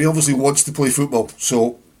important to him. He obviously wants to play football.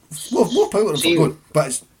 So more power to him for going.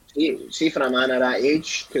 But see, for a man of that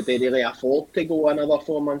age, could they really afford to go another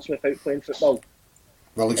 4 months without playing football?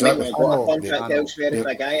 Well, exactly. I got a contract elsewhere. If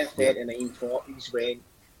a guy of 39, 40s went.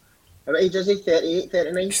 How age is he? 38,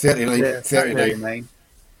 39? He's 39.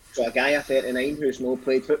 So a guy of 39 who's not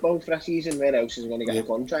played football for a season, where else is he going to get a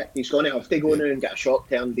contract? He's going to have to go now and get a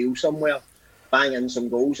short-term deal somewhere, bang in some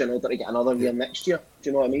goals in order to get another year next year. Do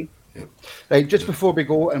you know what I mean? Yeah. Right, just before we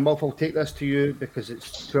go, and Wolf, I'll take this to you because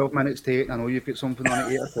it's 12 minutes to 8, and I know you've got something on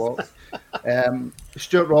at 8 o'clock.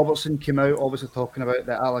 Stuart Robertson came out obviously talking about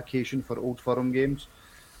the allocation for Old Firm games.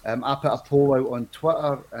 I put a poll out on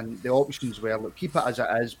Twitter, and the options were, look, keep it as it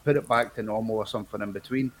is, put it back to normal or something in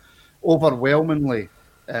between. Overwhelmingly,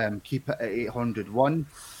 keep it at 801.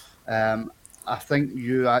 I think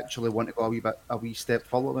you actually want to go a wee step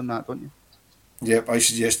further than that, don't you? Yep, I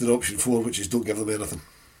suggested option 4, which is don't give them anything.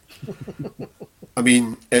 I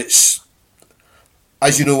mean, it's,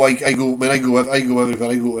 as you know, I go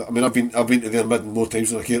everywhere. I mean, I've been to their Midden more times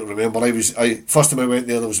than I care to remember. First time I went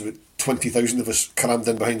there was about 20,000 of us crammed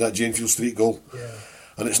in behind that Janefield Street goal,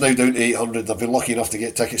 and it's now down to 800. I've been lucky enough to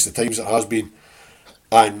get tickets the times it has been,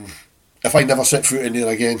 and if I never set foot in there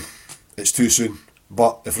again, it's too soon.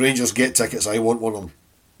 But if Rangers get tickets, I want one of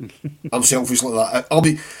them. I'm selfish like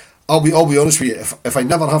that. I'll be honest with you. If I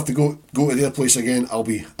never have to go to their place again, I'll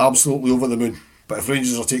be absolutely over the moon. But if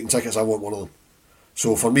Rangers are taking tickets, I want one of them.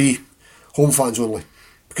 So for me, home fans only,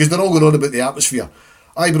 because they're all going on about the atmosphere.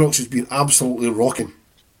 Ibrox has been absolutely rocking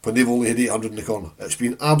when they've only had 800 in the corner. It's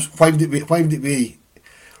been why would it be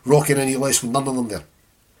rocking any less with none of them there?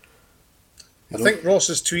 I think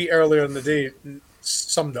Ross's tweet earlier in the day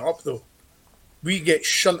summed it up though. We get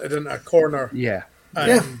shunted into a corner,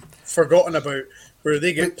 and forgotten about, where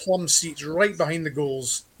they get plum seats right behind the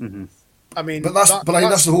goals. Mm-hmm. I mean, that's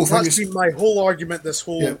the whole thing. That's been my whole argument. This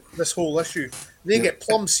whole issue. They get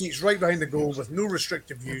plum seats right behind the goal with no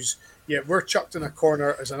restrictive views. Yet we're chucked in a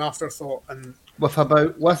corner as an afterthought, and with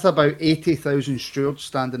about 80,000 stewards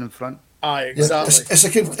standing in front. Aye, exactly.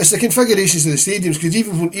 It's the configurations of the stadiums, because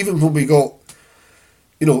even when we got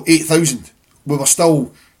 8,000, we were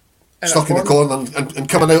still stuck in the corner and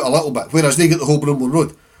coming out a little bit. Whereas they get the whole Bromwell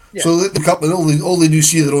Road. Yeah. So they look up and all they do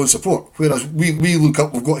see their own support. Whereas we look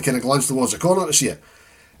up, we've got to kind of glance towards the corner to see it.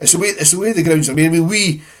 It's the way the grounds are made.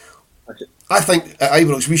 I think at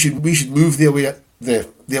Ibrox we should move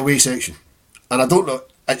the away section. And I don't know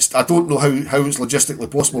how it's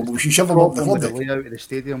logistically possible, but we should shove them up the flood deck. Layout of the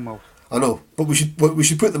stadium, I know, but we should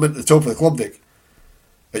put them into the top of the club deck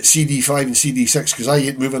at CD5 and CD6 because I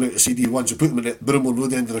ain't moving out to CD1, so put them at the Broomloan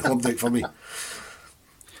Road end of the club deck for me.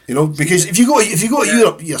 You know, because if you go to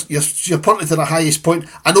Europe, you're punting to the highest point.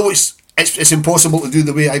 I know it's impossible to do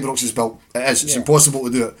the way Ibrox is built. It is. It's impossible to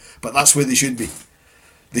do it, but that's where they should be.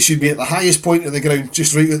 They should be at the highest point of the ground,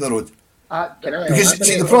 just right out the road. Because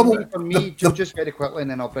see, the problem for me, just very quickly,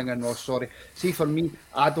 and then I'll bring in Ross. Sorry. See, for me,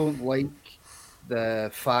 I don't like the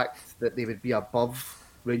fact that they would be above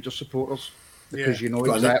Rangers supporters because you know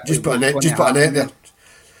exactly. Just put a net there.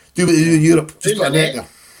 Do what they do in Europe. Just put a net there.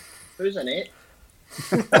 Who's a net?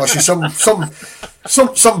 Oh, she's some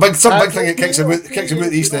big thing that kicks about the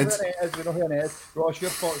East End. We know who it is. Ross,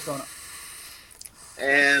 your thoughts on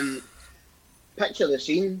it? Picture the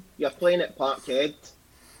scene. You're playing at Parkhead,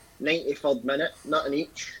 93rd minute, nothing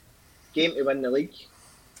each. Game to win the league.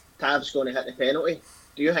 Tav's going to hit the penalty.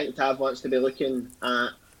 Do you think Tav wants to be looking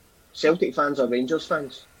at Celtic fans or Rangers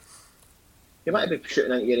fans? You want to be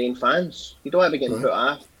shooting into your own fans. You don't want to be getting put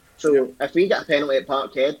off. So if we get a penalty at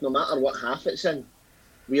Parkhead, no matter what half it's in,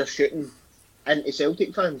 we are shooting into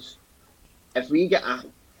Celtic fans. If we get a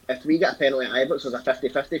penalty at Ibrox, there's a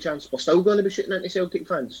 50-50 chance we're still going to be shooting into Celtic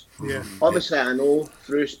fans. Yeah. Obviously, I know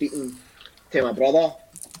through speaking to my brother,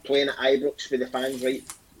 playing at Ibrox with the fans right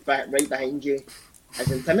behind you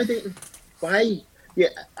is intimidating. Why? Yeah,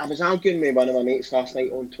 I was arguing with one of my mates last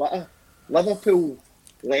night on Twitter. Liverpool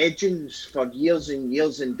legends for years and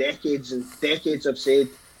years and decades have said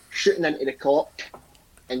shooting into the cock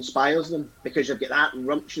inspires them because you've got that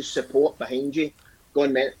rumptious support behind you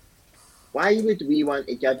going, man, why would we want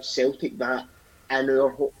to give Celtic that in our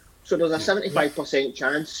hope? So there's a 75%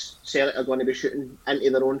 chance Celtic are going to be shooting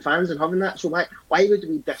into their own fans and having that. So why would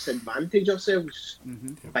we disadvantage ourselves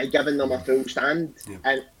by giving them a full stand? Yeah.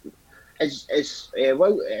 And as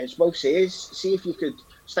Will says, see if you could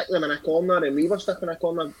stick them in a corner, and we were stuck in a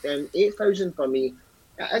corner. 8,000 for me,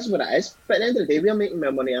 it is what it is. But at the end of the day, we are making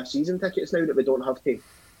more money off season tickets now that we don't have to.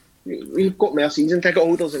 We've got more season ticket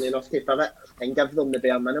holders and enough to pivot and give them the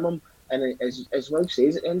bare minimum. And as Will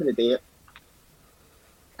says, at the end of the day,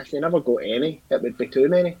 if you never got any, it would be too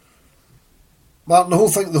many. Martin,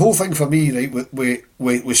 the whole thing for me, right,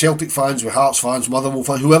 with Celtic fans, with Hearts fans, Motherwell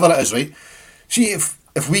fans, whoever it is, right. See,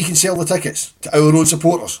 if we can sell the tickets to our own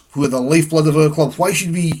supporters, who are the lifeblood of our club, why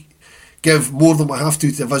should we give more than we have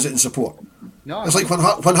to visit and support? No, it's like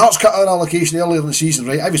when Hearts cut our allocation earlier in the season,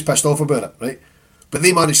 right. I was pissed off about it, right, but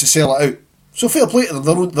they managed to sell it out. So fair play to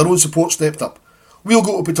them. Their own support stepped up. We'll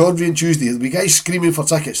go to Pittodrie on Tuesday. There'll be guys screaming for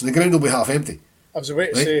tickets, and the ground will be half empty. I was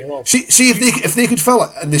waiting to say, well, see if they could fill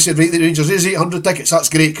it, and they said, right, the Rangers is 800 tickets. That's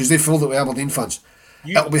great because they filled it with Aberdeen fans.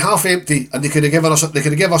 It'll be half empty, and they could have given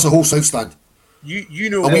us a whole south stand. You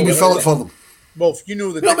know, and we would fill it for them. Well, you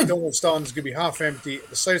know the Dick Donald stand is going to be half empty,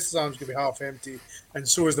 the south stand is going to be half empty, and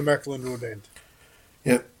so is the Merkelin Road end.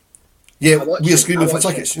 Yeah, we're screaming for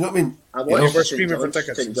tickets. You know what I mean? We're screaming for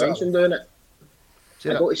tickets. St Johnson doing it.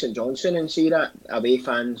 I go to St Johnson and see that away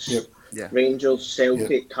fans, Rangers,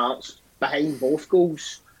 Celtic, Hearts behind both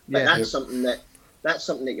goals. But that's something that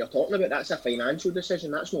you're talking about. That's a financial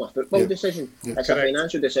decision. That's not a football decision. It's a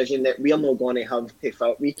financial decision that we're not going to have to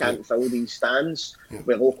fill. We can't fill these stands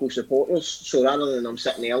with local supporters. So rather than them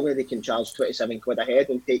sitting early, they can charge £27 a head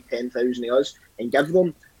and take 10,000 of us and give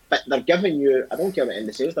them. But they're giving you, I don't care what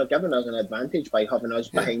Andy says, they're giving us an advantage by having us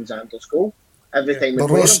behind Xander's goal every time we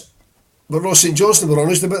play them. But Ross St Johnson were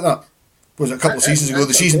honest about that. Was it a couple of seasons ago,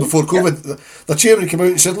 the season before COVID? The chairman came out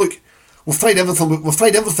and said, look, we've tried everything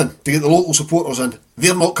to get the local supporters in.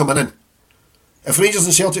 They're not coming in. If Rangers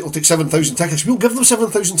and Celtic will take 7,000 tickets, we'll give them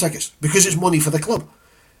 7,000 tickets because it's money for the club.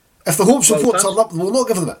 If the home support turn up, we'll not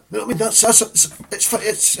give them it. You know what I mean?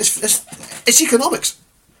 It's economics.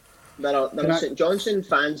 There are St Johnson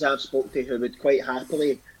fans I've spoke to who would quite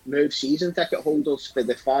happily move season ticket holders for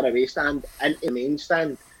the far away stand into the main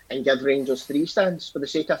stand and give Rangers 3 stands for the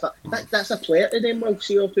sake of that. That's a player to them. We'll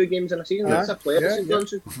see all 2 games in a season. That's a player to St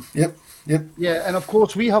Johnson. Yep. Yeah, and of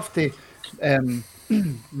course we have to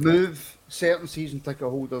move certain season ticket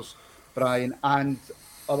holders, Brian, and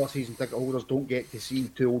other season ticket holders don't get to see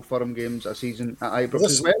 2 Old Firm games a season at Ibrox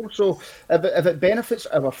as well. So if it benefits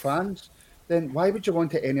our fans, then why would you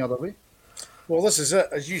want it any other way? Well, this is it.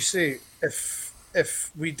 As you say, if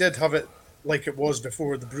we did have it like it was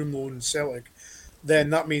before the Broomloan and Celtic,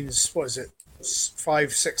 then that means,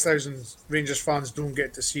 5,000-6,000 Rangers fans don't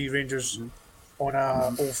get to see Rangers on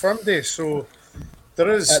a Old Firm day. So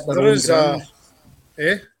there is at their own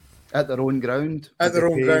ground. At their own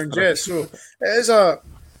ground, yeah. So it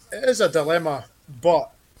is a dilemma,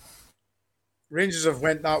 but Rangers have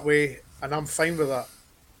went that way, and I'm fine with that.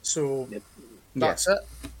 So that's it.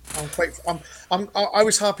 I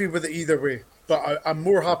was happy with it either way, but I'm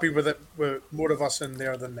more happy with it with more of us in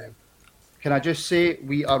there than them. Can I just say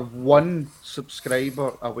we are one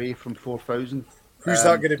subscriber away from 4,000? Who's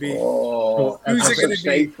that going to be? Oh, who's it going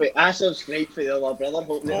to be? I subscribed for the other brother.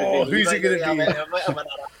 Who's it going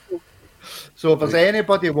to be? So if there's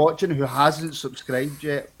anybody watching who hasn't subscribed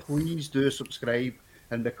yet, please do subscribe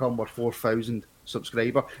and become our 4,000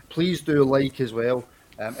 subscriber. Please do like as well.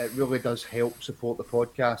 It really does help support the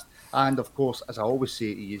podcast. And of course, as I always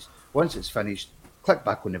say to you, once it's finished, click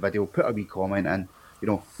back on the video, put a wee comment in. You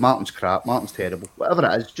know, Martin's crap, Martin's terrible, whatever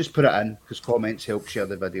it is, just put it in because comments help share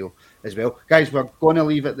the video as well. Guys, we're going to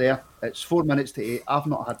leave it there. It's 4 minutes to 8. I've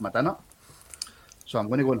not had my dinner, so I'm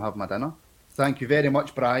going to go and have my dinner. Thank you very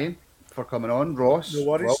much, Brian, for coming on. Ross. No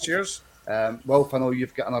worries, cheers. Wolf, I know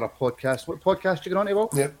you've got another podcast. What podcast you going on to, Wolf?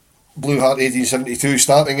 Yep. Blue Heart 1872,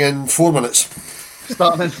 starting in 4 minutes.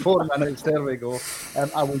 Starting in 4 minutes, there we go.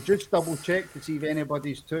 I will just double check to see if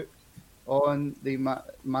anybody's took on the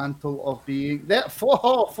mantle of being there.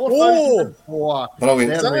 4,004.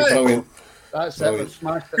 Brilliant. Brilliant. That's it.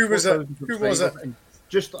 Smashed it. Who was it?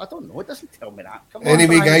 Just, I don't know. It doesn't tell me that. Come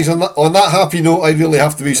anyway, on, guys, on that happy note, I really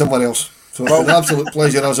have to be someone else. So it's an absolute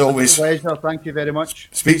pleasure as always. Pleasure. Thank you very much.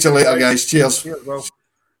 Speak to you later, guys. Cheers. Cheers, well.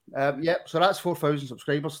 So that's 4,000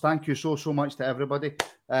 subscribers. Thank you so much to everybody.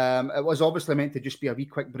 It was obviously meant to just be a wee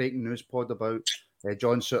quick breaking news pod about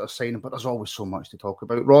John Souttar signing, but there's always so much to talk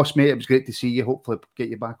about. Ross, mate, it was great to see you. Hopefully get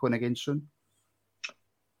you back on again soon.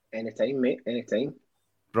 Anytime, mate. Anytime.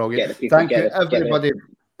 Brilliant. Thank you, everybody.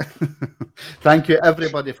 Thank you,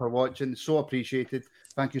 everybody, for watching. So appreciated.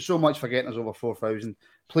 Thank you so much for getting us over 4,000.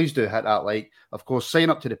 Please do hit that like. Of course, sign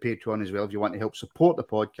up to the Patreon as well if you want to help support the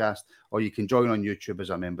podcast, or you can join on YouTube as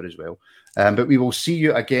a member as well. But we will see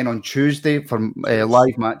you again on Tuesday for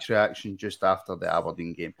live match reaction just after the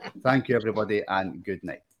Aberdeen game. Thank you, everybody, and good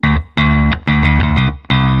night.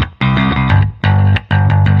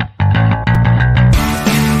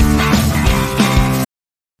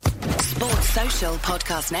 Sports Social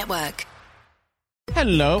Podcast Network.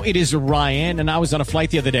 Hello, it is Ryan, and I was on a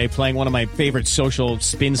flight the other day playing one of my favorite social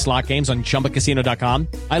spin slot games on ChumbaCasino.com.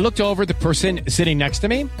 I looked over at the person sitting next to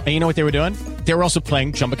me, and you know what they were doing? They were also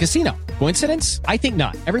playing Chumba Casino. Coincidence? I think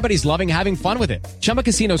not. Everybody's loving having fun with it. Chumba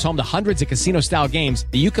Casino is home to hundreds of casino-style games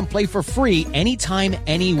that you can play for free anytime,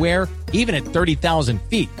 anywhere, even at 30,000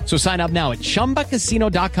 feet. So sign up now at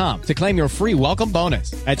ChumbaCasino.com to claim your free welcome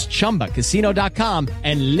bonus. That's ChumbaCasino.com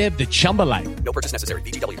and live the Chumba life. No purchase necessary.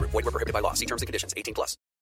 VGW. Void where prohibited by law. See terms and conditions. 18+.